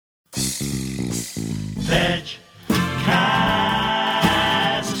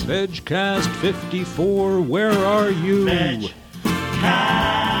VegCast 54, where are you? VegCast.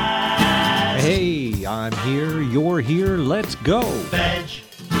 Hey, I'm here, you're here, let's go. VegCast.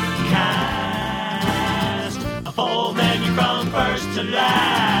 A full menu from first to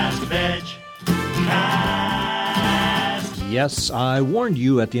last. VegCast. Yes, I warned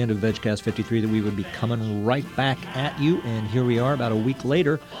you at the end of VegCast 53 that we would be coming right back at you, and here we are about a week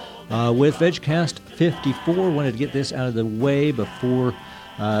later with VegCast 54. Wanted to get this out of the way before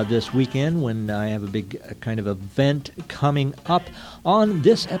this weekend when I have a big kind of event coming up. On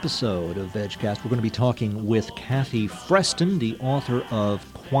this episode of VegCast, we're going to be talking with Kathy Freston, the author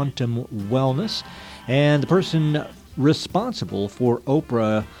of Quantum Wellness, and the person responsible for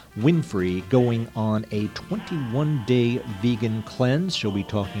Oprah Winfrey going on a 21-day vegan cleanse. She'll be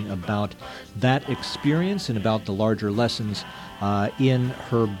talking about that experience and about the larger lessons in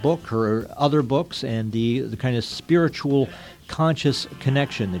her book, her other books, and the kind of spiritual conscious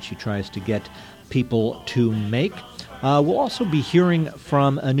connection that she tries to get people to make. We'll also be hearing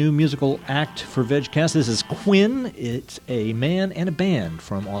from a new musical act for VegCast. This is Quinn. It's a man and a band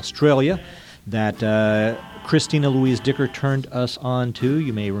from Australia that Christina Louise Dicker turned us on to.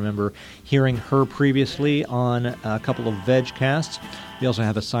 You may remember hearing her previously on a couple of VegCasts. We also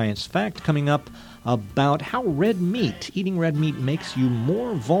have a science fact coming up about how eating red meat makes you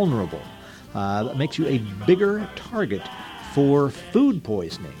more vulnerable, makes you a bigger target for food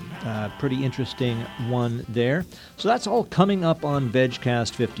poisoning. Pretty interesting one there. So that's all coming up on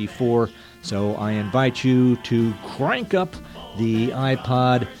VegCast 54. So I invite you to crank up the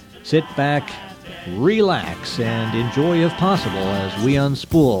iPod, sit back, relax, and enjoy if possible as we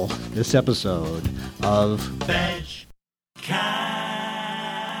unspool this episode of VegCast.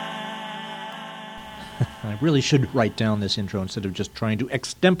 I really should write down this intro instead of just trying to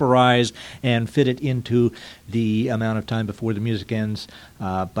extemporize and fit it into the amount of time before the music ends,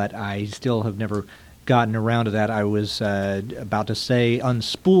 but I still have never gotten around to that. I was about to say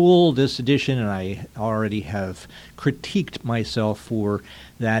unspool this edition, and I already have critiqued myself for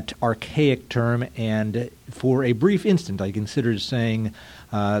that archaic term, and for a brief instant I considered saying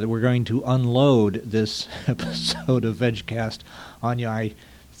that we're going to unload this episode of VegCast on you. I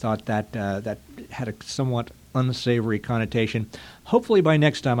thought that that had a somewhat unsavory connotation. Hopefully by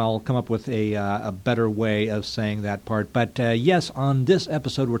next time I'll come up with a better way of saying that part. But yes, on this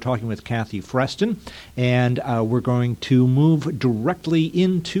episode we're talking with Kathy Freston, and we're going to move directly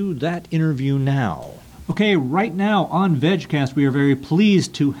into that interview now. Okay, right now on VegCast we are very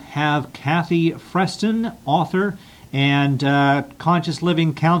pleased to have Kathy Freston, author and conscious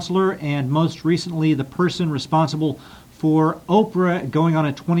living counselor, and most recently the person responsible for Oprah going on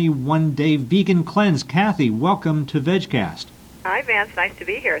a 21-day vegan cleanse. Kathy, welcome to VegCast. Hi, Vance. Nice to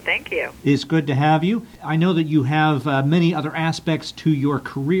be here. Thank you. It's good to have you. I know that you have many other aspects to your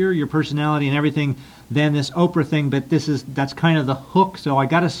career, your personality, and everything than this Oprah thing, but that's kind of the hook, so I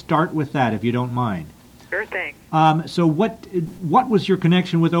got to start with that, if you don't mind. Sure thing. So what was your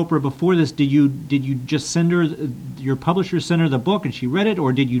connection with Oprah before this? Did you just send her, your publisher sent her the book and she read it,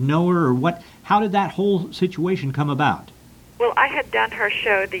 or did you know her, or what? How did that whole situation come about? Well, I had done her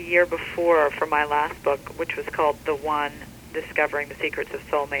show the year before for my last book, which was called The One, Discovering the Secrets of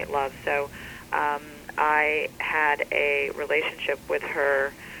Soulmate Love. So I had a relationship with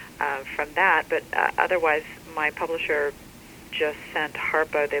her from that, but otherwise my publisher just sent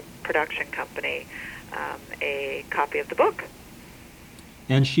Harpo, the production company, a copy of the book.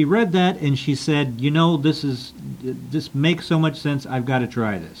 And she read that and she said, you know, this makes so much sense, I've got to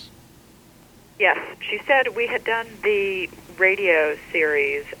try this. Yes, she said we had done the radio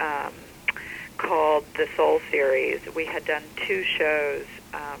series called the Soul Series. We had done 2 shows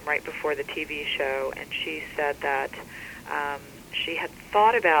right before the TV show, and she said that she had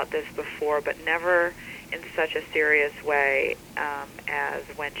thought about this before, but never in such a serious way as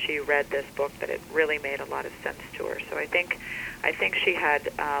when she read this book, that it really made a lot of sense to her. So I think she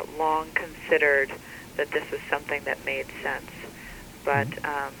had long considered that this was something that made sense. But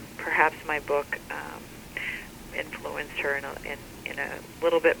perhaps my book influenced her in a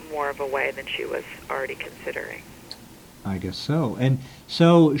little bit more of a way than she was already considering. I guess so. And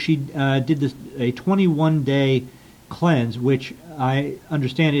so she did a 21-day cleanse, which I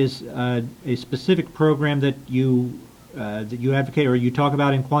understand is a specific program that you advocate or you talk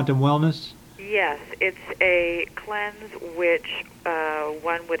about in Quantum Wellness. Yes, it's a cleanse which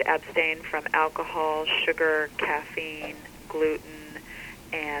one would abstain from alcohol, sugar, caffeine, gluten,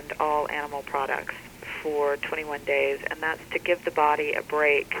 and all animal products for 21 days, and that's to give the body a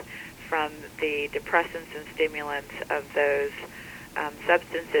break from the depressants and stimulants of those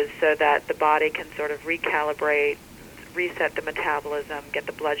substances so that the body can sort of recalibrate, reset the metabolism, get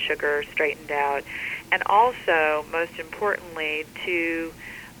the blood sugar straightened out, and also, most importantly, to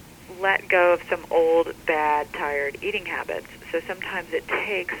let go of some old, bad, tired eating habits. So sometimes it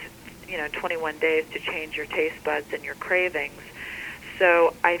takes, 21 days to change your taste buds and your cravings.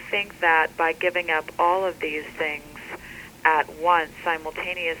 So I think that by giving up all of these things at once,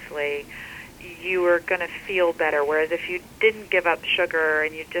 simultaneously, you are going to feel better. Whereas if you didn't give up sugar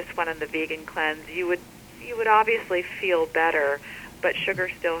and you just went on the vegan cleanse, you would obviously feel better, but sugar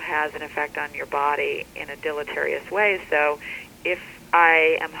still has an effect on your body in a deleterious way. So if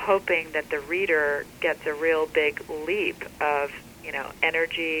I am hoping that the reader gets a real big leap of,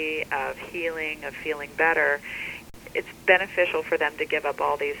 energy, of healing, of feeling better, it's beneficial for them to give up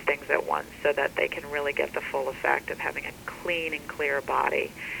all these things at once so that they can really get the full effect of having a clean and clear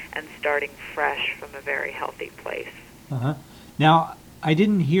body and starting fresh from a very healthy place. Uh-huh. Now, I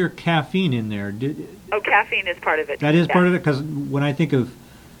didn't hear caffeine in there. Caffeine is part of it. That is part of it, because when I think of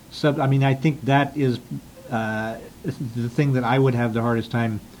I think that is the thing that I would have the hardest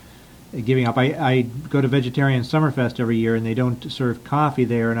time giving up. I go to Vegetarian Summerfest every year, and they don't serve coffee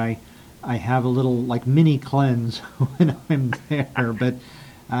there, and I have a little mini cleanse when I'm there. But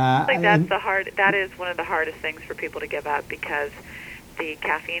I think that is one of the hardest things for people to give up, because the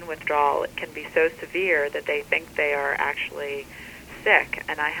caffeine withdrawal can be so severe that they think they are actually sick.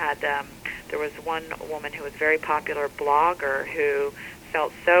 And I had there was one woman who was a very popular blogger who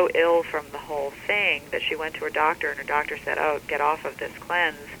felt so ill from the whole thing that she went to her doctor, and her doctor said, "Oh, get off of this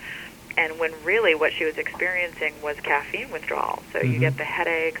cleanse." And when really what she was experiencing was caffeine withdrawal. So you get the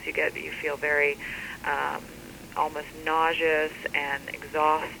headaches, you feel very almost nauseous and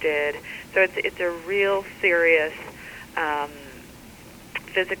exhausted. So it's a real serious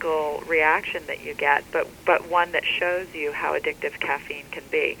physical reaction that you get, but one that shows you how addictive caffeine can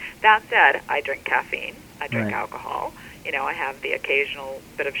be. That said, I drink caffeine, I drink alcohol, I have the occasional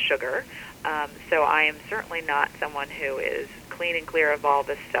bit of sugar, so I am certainly not someone who is clean and clear of all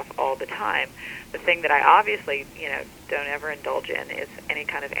this stuff all the time. The thing that I obviously, don't ever indulge in is any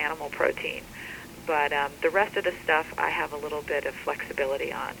kind of animal protein. But the rest of the stuff I have a little bit of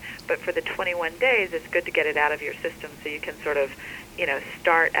flexibility on. But for the 21 days, it's good to get it out of your system so you can sort of,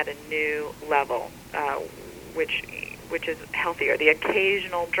 start at a new level, which is healthier. The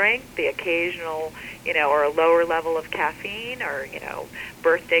occasional drink, the occasional, or a lower level of caffeine, or,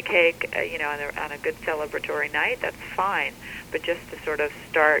 birthday cake, on a good celebratory night, that's fine. But just to sort of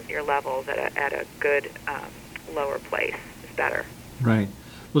start your levels at a good lower place is better. Right.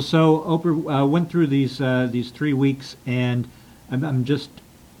 Well, so Oprah went through these 3 weeks, and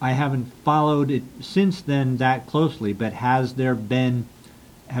I haven't followed it since then that closely. But have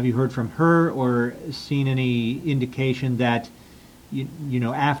you heard from her or seen any indication that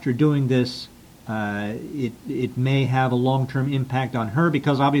after doing this, it may have a long-term impact on her?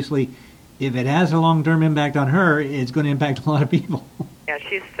 Because obviously, if it has a long-term impact on her, it's going to impact a lot of people. Yeah,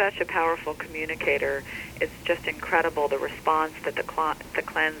 she's such a powerful communicator. It's just incredible the response that the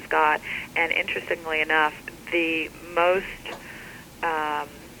cleanse got. And interestingly enough, the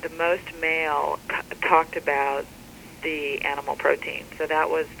most male talked about the animal protein. So that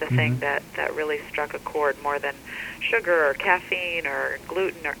was the thing that really struck a chord more than sugar or caffeine or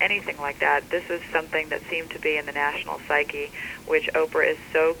gluten or anything like that. This was something that seemed to be in the national psyche, which Oprah is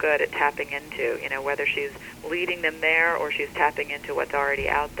so good at tapping into, whether she's leading them there or she's tapping into what's already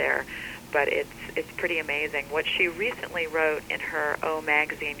out there. But it's pretty amazing. What she recently wrote in her O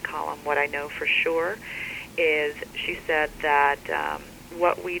Magazine column, What I Know for Sure, is she said that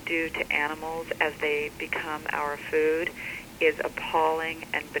what we do to animals as they become our food is appalling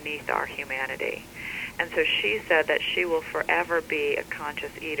and beneath our humanity. And so she said that she will forever be a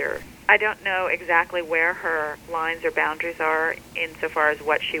conscious eater. I don't know exactly where her lines or boundaries are insofar as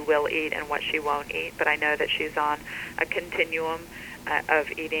what she will eat and what she won't eat, but I know that she's on a continuum of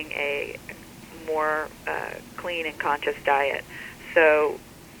eating a more clean and conscious diet. So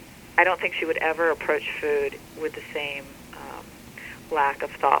I don't think she would ever approach food with the same lack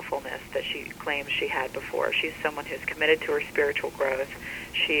of thoughtfulness that she claims she had before. She's someone who's committed to her spiritual growth.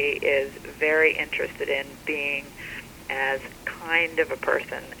 She is very interested in being as kind of a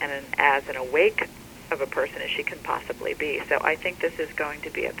person and as an awake of a person as she can possibly be. So I think this is going to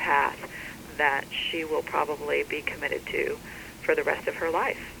be a path that she will probably be committed to for the rest of her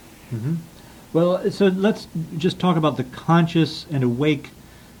life. Mm-hmm. Well, so let's just talk about the conscious and awake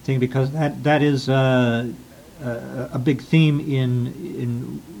thing, because that is a big theme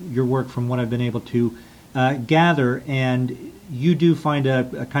in your work from what I've been able to gather, and you do find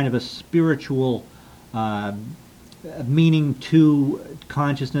a kind of a spiritual meaning to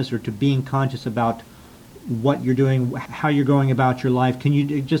consciousness, or to being conscious about what you're doing, how you're going about your life. Can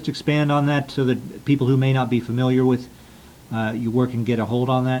you just expand on that so that people who may not be familiar with your work can get a hold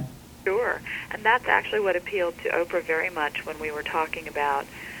on that? Sure. And that's actually what appealed to Oprah very much when we were talking about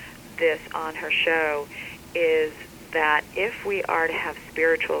this on her show, is that if we are to have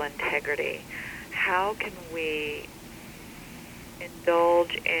spiritual integrity, how can we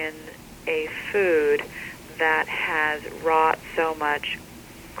indulge in a food that has wrought so much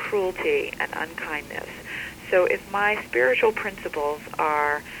cruelty and unkindness? So if my spiritual principles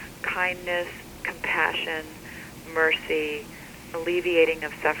are kindness, compassion, mercy, alleviating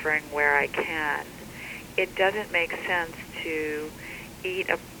of suffering where I can, it doesn't make sense to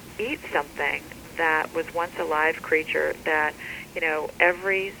eat something that was once a live creature, that,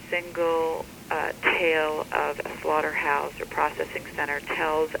 every single tale of a slaughterhouse or processing center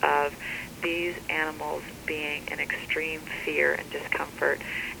tells of these animals being in extreme fear and discomfort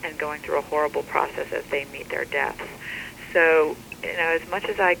and going through a horrible process as they meet their deaths. So, as much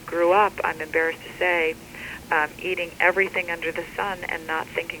as I grew up, I'm embarrassed to say, eating everything under the sun and not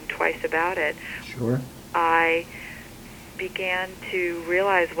thinking twice about it, Sure. I began to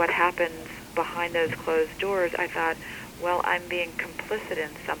realize what happens behind those closed doors. I thought, well, I'm being complicit in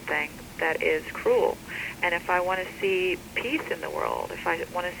something that is cruel. And if I want to see peace in the world, if I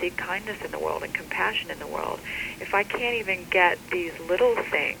want to see kindness in the world and compassion in the world, if I can't even get these little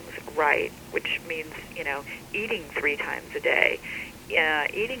things right, which means, eating 3 times a day,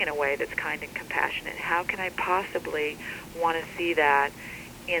 eating in a way that's kind and compassionate, how can I possibly want to see that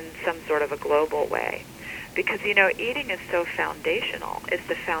in some sort of a global way? Because, eating is so foundational. It's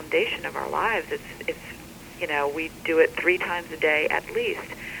the foundation of our lives. It's we do it 3 times a day at least.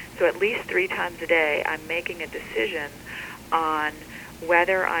 So at least 3 times a day, I'm making a decision on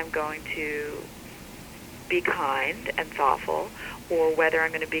whether I'm going to be kind and thoughtful, or whether I'm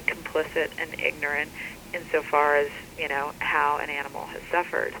going to be complicit and ignorant insofar as, how an animal has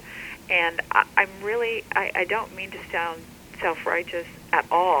suffered. And I don't mean to sound self-righteous at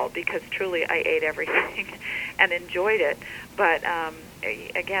all, because truly I ate everything and enjoyed it. But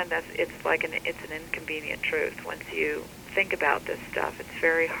again, it's an inconvenient truth. Once you think about this stuff, it's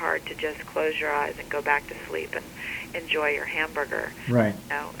very hard to just close your eyes and go back to sleep and enjoy your hamburger. Right.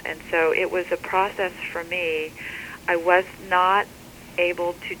 And so it was a process for me. I was not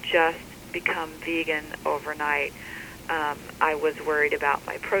able to just become vegan overnight. I was worried about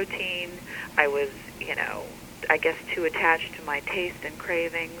my protein. I was, I guess, too attached to my taste and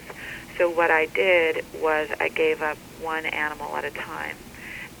cravings. So what I did was I gave up one animal at a time.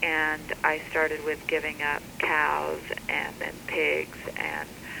 And I started with giving up cows and then pigs, and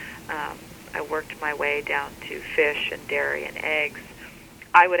I worked my way down to fish and dairy and eggs.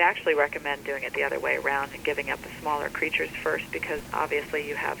 I would actually recommend doing it the other way around and giving up the smaller creatures first, because obviously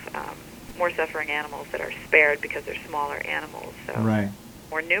you have more suffering animals that are spared because they're smaller animals, so Right.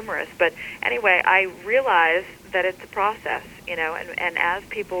 more numerous. But anyway, I realized that it's a process, and as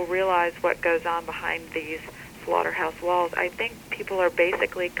people realize what goes on behind these slaughterhouse walls, I think people are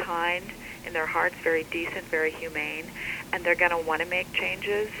basically kind in their hearts, very decent, very humane, and they're going to want to make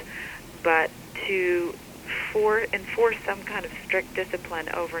changes. But to enforce some kind of strict discipline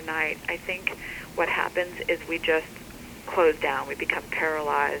overnight, I think what happens is we just close down, we become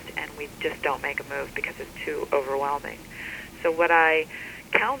paralyzed, and we just don't make a move because it's too overwhelming. So what I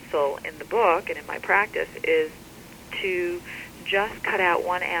counsel in the book and in my practice is to just cut out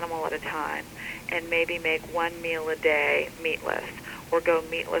one animal at a time, and maybe make one meal a day meatless, or go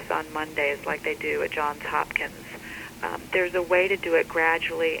meatless on Mondays like they do at Johns Hopkins. There's a way to do it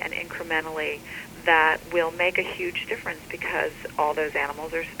gradually and incrementally that will make a huge difference, because all those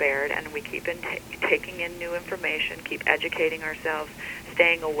animals are spared, and we keep taking in new information, keep educating ourselves,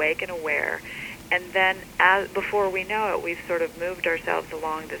 staying awake and aware. And then before we know it, we've sort of moved ourselves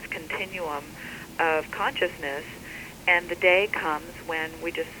along this continuum of consciousness, and the day comes when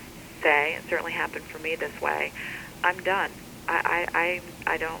we just say, and certainly happened for me this way, I'm done.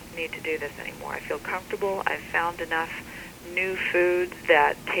 I don't need to do this anymore. I feel comfortable. I've found enough new foods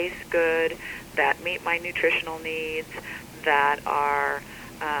that taste good, that meet my nutritional needs, that are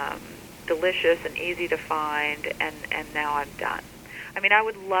delicious and easy to find, and now I'm done. I mean, I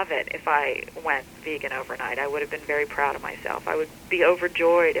would love it if I went vegan overnight. I would have been very proud of myself. I would be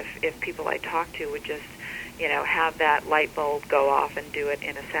overjoyed if people I talk to would just have that light bulb go off and do it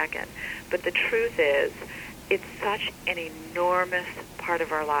in a second. But the truth is, it's such an enormous part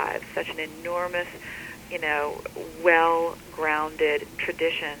of our lives, such an enormous, well-grounded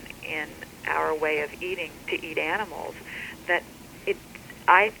tradition in our way of eating, to eat animals, that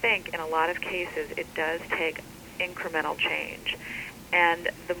I think in a lot of cases it does take incremental change. And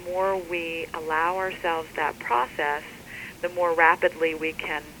the more we allow ourselves that process, the more rapidly we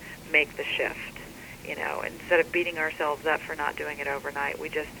can make the shift. Instead of beating ourselves up for not doing it overnight, we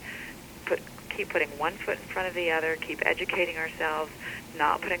just keep putting one foot in front of the other, keep educating ourselves,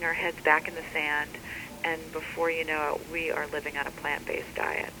 not putting our heads back in the sand, and before you know it, we are living on a plant-based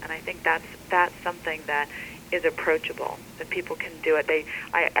diet. And I think that's something that is approachable, that people can do it.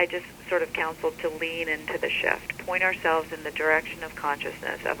 I just sort of counsel to lean into the shift, point ourselves in the direction of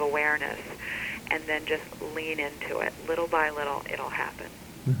consciousness, of awareness, and then just lean into it. Little by little, it'll happen.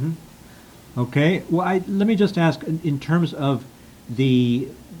 Mm-hmm. Okay. Well, let me just ask, in terms of the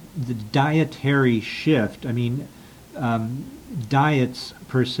dietary shift, I mean, diets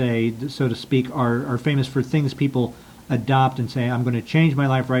per se, so to speak, are famous for things people adopt and say, I'm going to change my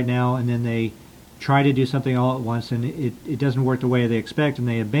life right now, and then they try to do something all at once, and it doesn't work the way they expect, and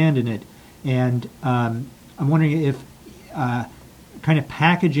they abandon it. And I'm wondering if kind of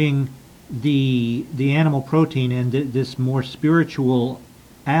packaging the animal protein and this more spiritual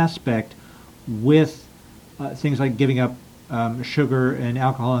aspect with things like giving up sugar and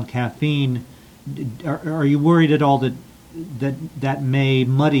alcohol and caffeine, are you worried at all that may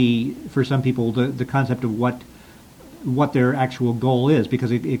muddy for some people the concept of what their actual goal is,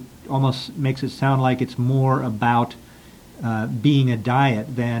 because it almost makes it sound like it's more about being a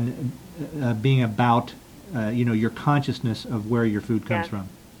diet than being about your consciousness of where your food comes from?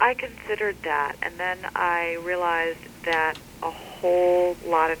 I considered that, and then I realized that a whole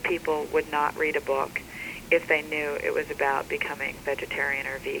lot of people would not read a book if they knew it was about becoming vegetarian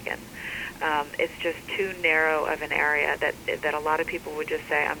or vegan. It's just too narrow of an area that a lot of people would just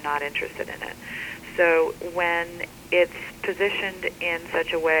say, I'm not interested in it. So when it's positioned in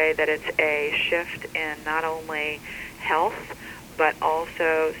such a way that it's a shift in not only health, but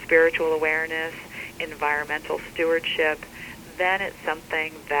also spiritual awareness, environmental stewardship, then it's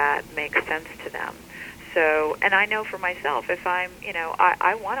something that makes sense to them. So, and I know for myself, if I'm,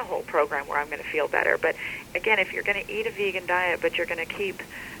 I want a whole program where I'm going to feel better. But again, if you're going to eat a vegan diet, but you're going to keep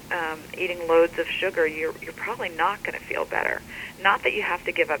eating loads of sugar, you're probably not going to feel better. Not that you have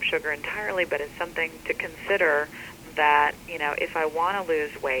to give up sugar entirely, but it's something to consider that, if I want to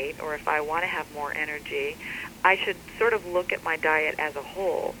lose weight or if I want to have more energy, I should sort of look at my diet as a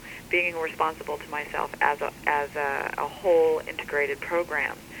whole, being responsible to myself as a whole integrated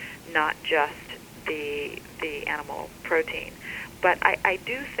program, not just the animal protein. But I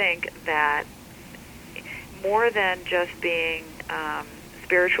do think that more than just being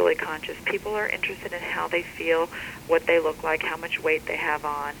spiritually conscious, people are interested in how they feel, what they look like, how much weight they have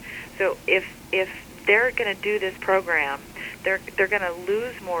on. So if they're going to do this program, they're going to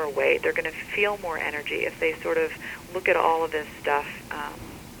lose more weight, they're going to feel more energy if they sort of look at all of this stuff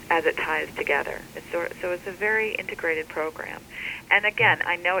as it ties together. So it's a very integrated program. And again,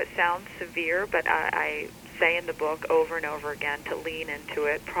 I know it sounds severe, but I say in the book over and over again to lean into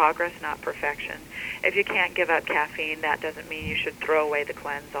it. Progress, not perfection. If you can't give up caffeine, that doesn't mean you should throw away the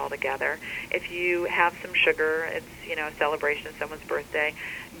cleanse altogether. If you have some sugar, it's a celebration of someone's birthday,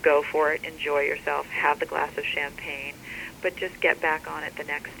 go for it, enjoy yourself, have the glass of champagne, but just get back on it the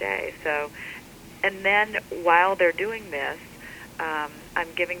next day. So, and then while they're doing this, I'm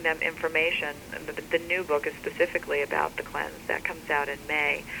giving them information. The new book is specifically about the cleanse. That comes out in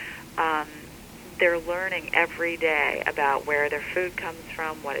May. They're learning every day about where their food comes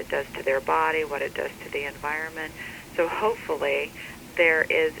from, what it does to their body, what it does to the environment. So hopefully there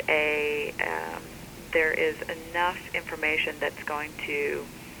is enough information that's going to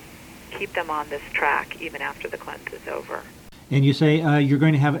keep them on this track even after the cleanse is over. And you say you're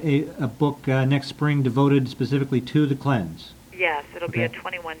going to have a book next spring devoted specifically to the cleanse. Yes, it'll be a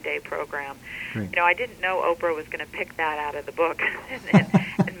 21-day program. Great. I didn't know Oprah was going to pick that out of the book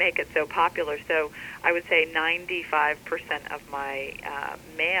and make it so popular. So I would say 95% of my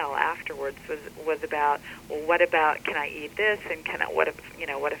mail afterwards was about, well, what about, can I eat this, and what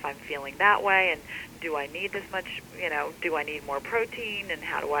if I'm feeling that way, and do I need this much, do I need more protein, and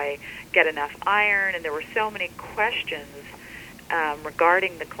how do I get enough iron? And there were so many questions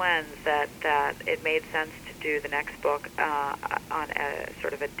regarding the cleanse that it made sense to do the next book on a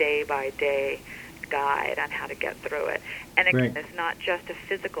sort of a day-by-day guide on how to get through it. And again, It's not just a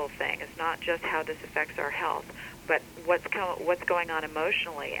physical thing. It's not just how this affects our health, but what's going on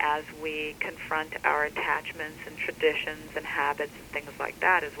emotionally as we confront our attachments and traditions and habits and things like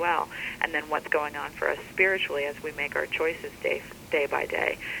that as well. And then what's going on for us spiritually as we make our choices day by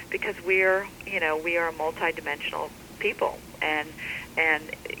day. Because we are multidimensional people. And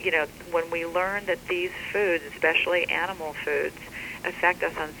when we learn that these foods, especially animal foods, affect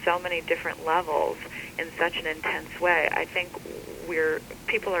us on so many different levels in such an intense way, I think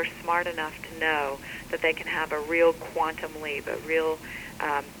people are smart enough to know that they can have a real quantum leap, a real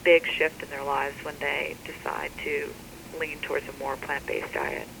big shift in their lives when they decide to lean towards a more plant-based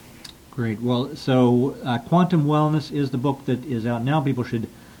diet. Great. Well, so Quantum Wellness is the book that is out now. People should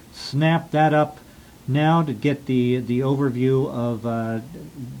snap that up now to get the overview of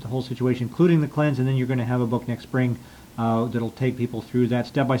the whole situation, including the cleanse, and then you're going to have a book next spring that'll take people through that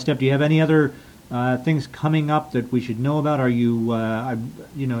step by step. Do you have any other things coming up that we should know about? Are you,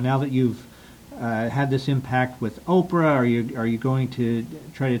 now that you've had this impact with Oprah, are you going to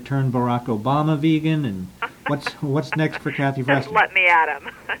try to turn Barack Obama vegan? And what's next for Kathy Freston? Just let me at him.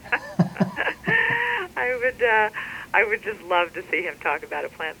 I would just love to see him talk about a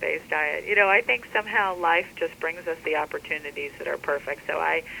plant-based diet. I think somehow life just brings us the opportunities that are perfect. So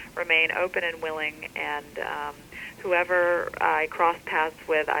I remain open and willing, and whoever I cross paths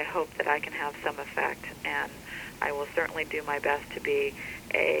with, I hope that I can have some effect, and I will certainly do my best to be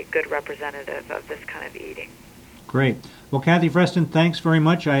a good representative of this kind of eating. Great. Well, Kathy Freston, thanks very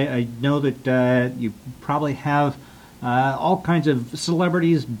much. I know that you probably have all kinds of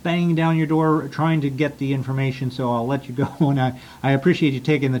celebrities banging down your door trying to get the information, so I'll let you go. And I appreciate you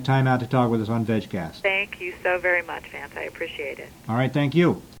taking the time out to talk with us on VegCast. Thank you so very much, Vance. I appreciate it. All right, thank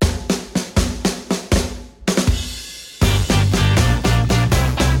you.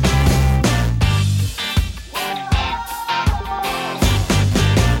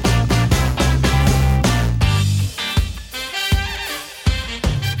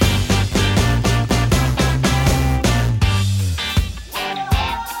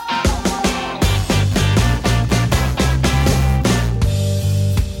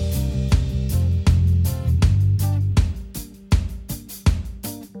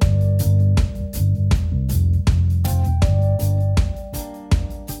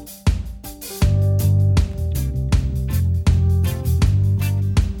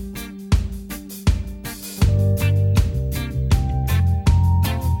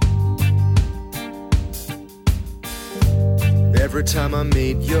 Every time I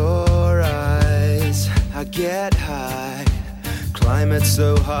meet your eyes, I get high. Climate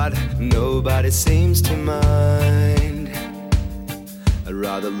so hot, nobody seems to mind. I'd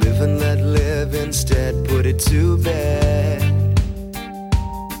rather live and let live, instead put it to bed.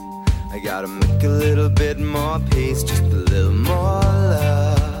 I gotta make a little bit more peace, just a little more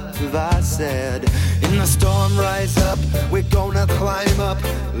love, I said. In the storm, rise up, we're gonna climb up,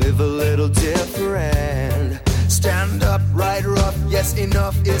 live a little different. Stand up, right rough, yes,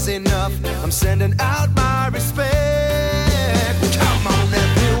 enough is enough. I'm sending out my respect. Come on,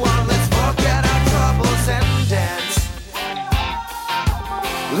 everyone, let's forget our troubles and dance.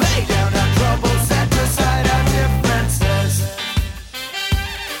 Lay down our troubles, set aside our differences.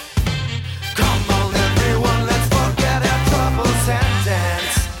 Come on, everyone, let's forget our troubles and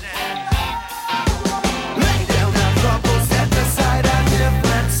dance. Lay down our troubles, set aside our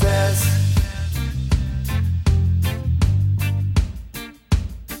differences.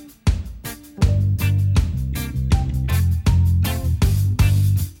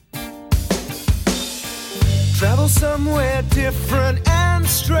 Travel somewhere different and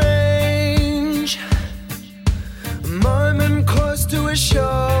strange. A moment close to a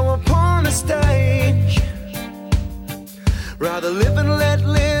show upon a stage. Rather live and let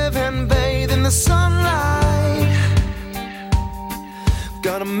live and bathe in the sunlight.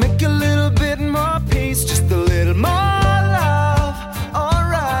 Gotta make a little bit more peace, just a little more love.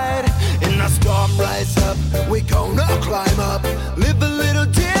 Alright, in the storm, rise up, we gonna climb up, live a little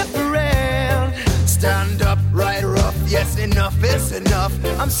different. Stand up, right rough, yes, enough is enough.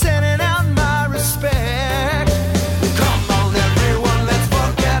 I'm sending out my respect. Come on, everyone, let's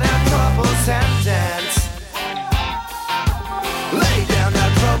forget our troubles and dance. Lay down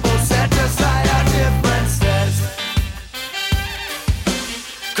our troubles, set aside our differences.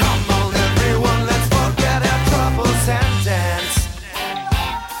 Come on, everyone, let's forget our troubles and dance.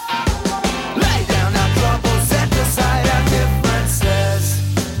 Lay down our troubles, set aside our differences.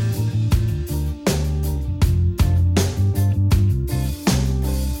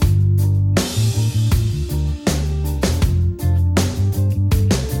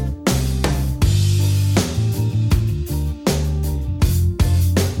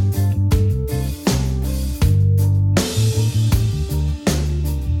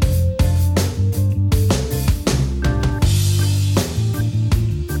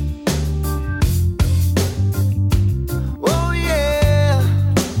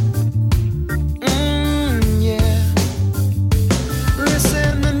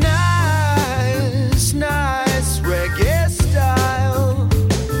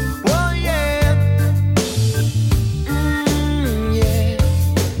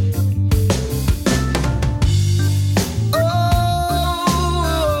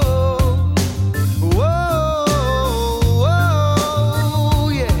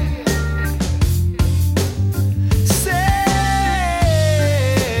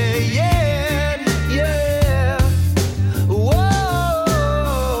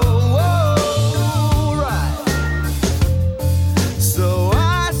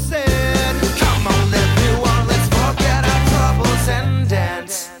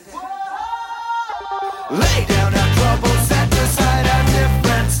 Lay down our troubles, set aside our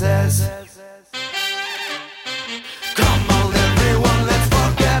differences. Come on everyone, let's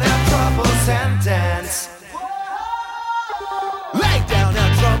forget our troubles and dance. Lay down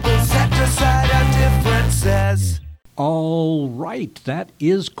our troubles, set aside our differences. All right, that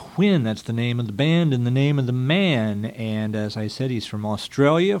is Quinn. That's the name of the band and the name of the man. And as I said, he's from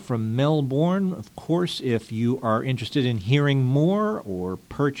Australia, from Melbourne. Of course, if you are interested in hearing more or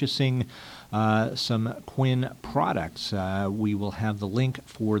purchasing some Quinn products, we will have the link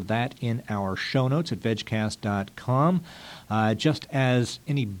for that in our show notes at vegcast.com. Just as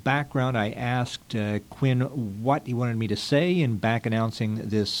any background, I asked Quinn what he wanted me to say in back announcing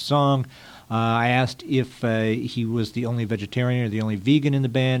this song. I asked if he was the only vegetarian or the only vegan in the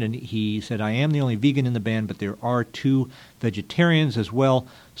band, and he said, I am the only vegan in the band, but there are 2 vegetarians as well,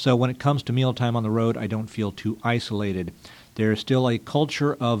 so when it comes to mealtime on the road, I don't feel too isolated. There's still a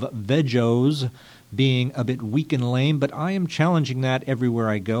culture of vegos being a bit weak and lame, but I am challenging that everywhere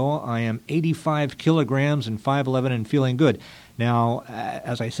I go. I am 85 kilograms and 5'11" and feeling good. Now,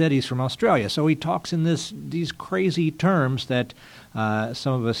 as I said, he's from Australia, so he talks in these crazy terms that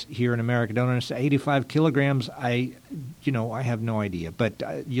some of us here in America don't understand. 85 kilograms, I have no idea. But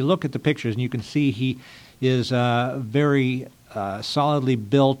you look at the pictures and you can see he is very solidly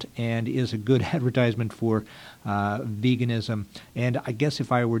built and is a good advertisement for veganism. And I guess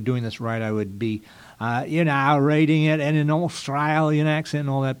if I were doing this right, I would be, rating it in an Australian accent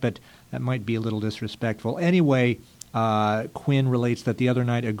and all that, but that might be a little disrespectful. Anyway, Quinn relates that the other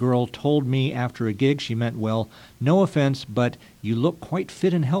night a girl told me after a gig, she meant well, no offense, but you look quite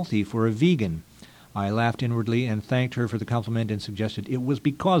fit and healthy for a vegan. I laughed inwardly and thanked her for the compliment and suggested it was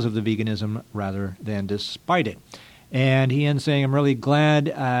because of the veganism rather than despite it. And he ends saying, I'm really glad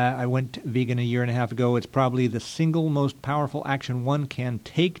I went vegan a year and a half ago. It's probably the single most powerful action one can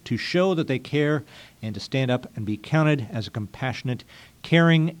take to show that they care and to stand up and be counted as a compassionate,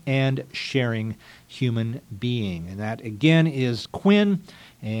 caring, and sharing human being. And that, again, is Quinn.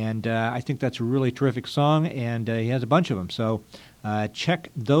 And I think that's a really terrific song, and he has a bunch of them. So check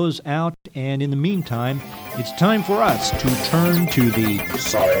those out. And in the meantime, it's time for us to turn to the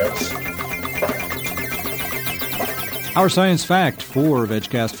Science. Our science fact for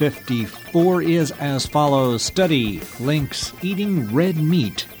VegCast 54 is as follows. Study links eating red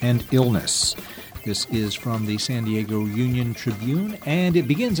meat and illness. This is from the San Diego Union Tribune, and it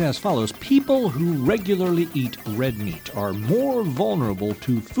begins as follows. People who regularly eat red meat are more vulnerable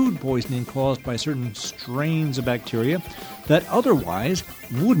to food poisoning caused by certain strains of bacteria that otherwise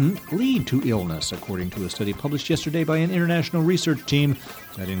wouldn't lead to illness, according to a study published yesterday by an international research team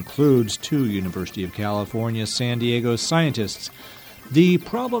that includes 2 University of California, San Diego scientists. The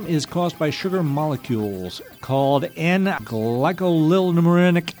problem is caused by sugar molecules called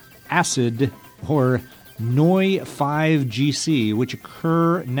N-glycolilumeric acid, or NOI5GC, which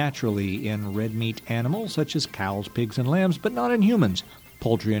occur naturally in red meat animals such as cows, pigs, and lambs, but not in humans.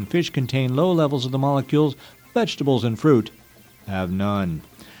 Poultry and fish contain low levels of the molecules. Vegetables and fruit have none.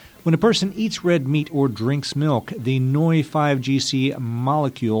 When a person eats red meat or drinks milk, the NOI5GC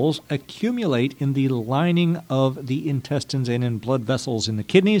molecules accumulate in the lining of the intestines and in blood vessels in the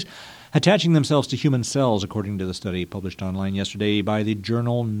kidneys, attaching themselves to human cells, according to the study published online yesterday by the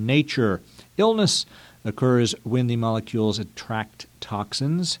journal Nature. Illness occurs when the molecules attract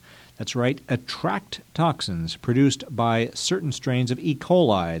toxins. That's right, attract toxins produced by certain strains of E.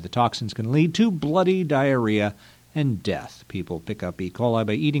 coli. The toxins can lead to bloody diarrhea and death. People pick up E. coli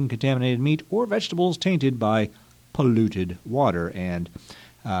by eating contaminated meat or vegetables tainted by polluted water. And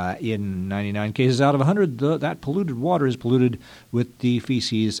in 99 cases out of 100, that polluted water is polluted with the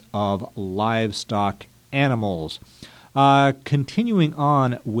feces of livestock animals. Continuing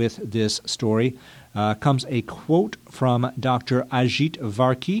on with this story comes a quote from Dr. Ajit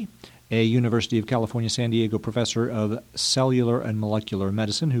Varki, a University of California, San Diego professor of cellular and molecular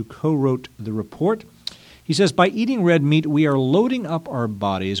medicine who co-wrote the report. He says, by eating red meat, we are loading up our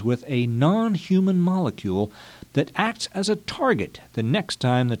bodies with a non-human molecule that acts as a target the next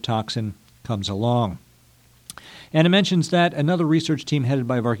time the toxin comes along. And it mentions that another research team headed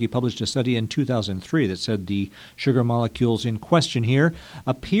by Varki published a study in 2003 that said the sugar molecules in question here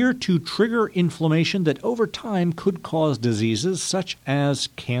appear to trigger inflammation that over time could cause diseases such as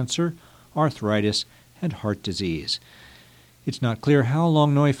cancer, arthritis, and heart disease. It's not clear how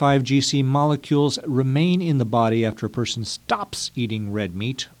long NOI5GC molecules remain in the body after a person stops eating red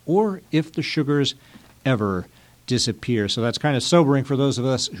meat or if the sugars ever disappear. So that's kind of sobering for those of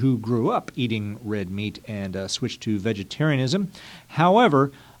us who grew up eating red meat and switched to vegetarianism.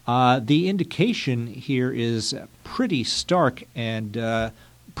 However, the indication here is pretty stark and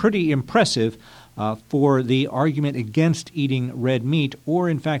pretty impressive for the argument against eating red meat, or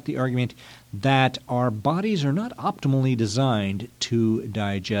in fact the argument that our bodies are not optimally designed to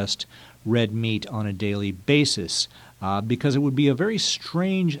digest red meat on a daily basis, because it would be a very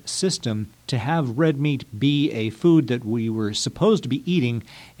strange system to have red meat be a food that we were supposed to be eating,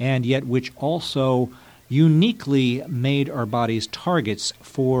 and yet which also uniquely made our bodies targets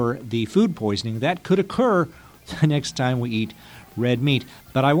for the food poisoning that could occur the next time we eat red meat.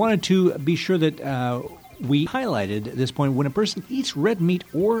 But I wanted to be sure that we highlighted at this point when a person eats red meat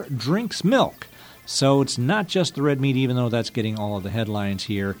or drinks milk. So it's not just the red meat, even though that's getting all of the headlines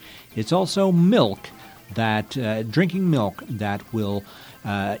here. It's also milk, that drinking milk that will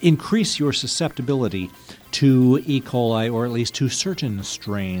increase your susceptibility to E. coli, or at least to certain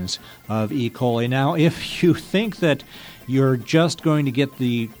strains of E. coli. Now, if you think that you're just going to get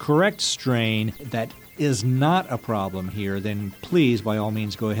the correct strain that is not a problem here, then please, by all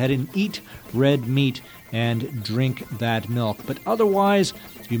means, go ahead and eat red meat and drink that milk. But otherwise,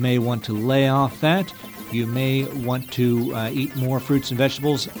 you may want to lay off that. You may want to eat more fruits and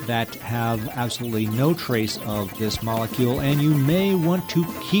vegetables that have absolutely no trace of this molecule, and you may want to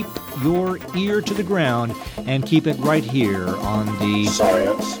keep your ear to the ground and keep it right here on the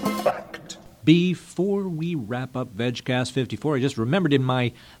Science Fact. Before we wrap up VegCast 54, I just remembered in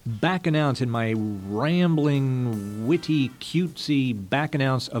my back announce, in my rambling, witty, cutesy back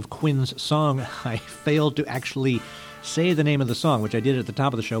announce of Quinn's song, I failed to actually say the name of the song, which I did at the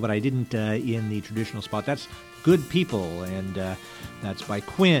top of the show, but I didn't in the traditional spot. That's Good People, and that's by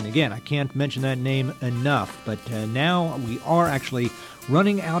Quinn. Again, I can't mention that name enough, but now we are actually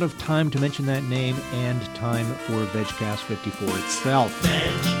running out of time to mention that name and time for VegCast 54 itself.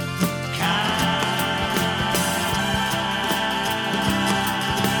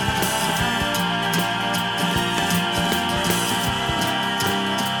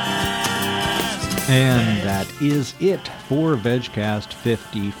 And that is it for VegCast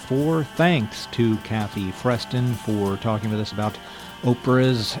 54. Thanks to Kathy Freston for talking with us about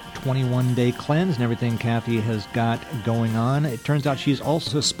Oprah's 21-day cleanse and everything Kathy has got going on. It turns out she's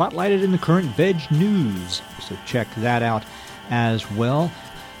also spotlighted in the current Veg News, so check that out as well.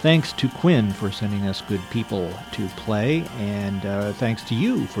 Thanks to Quinn for sending us Good People to play, and thanks to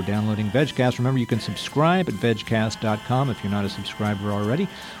you for downloading VegCast. Remember, you can subscribe at vegcast.com if you're not a subscriber already.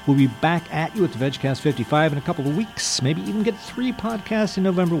 We'll be back at you with the VegCast 55 in a couple of weeks, maybe even get 3 podcasts in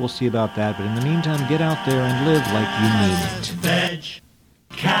November. We'll see about that, but in the meantime, get out there and live like you mean it.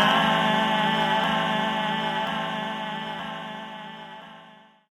 VegCast.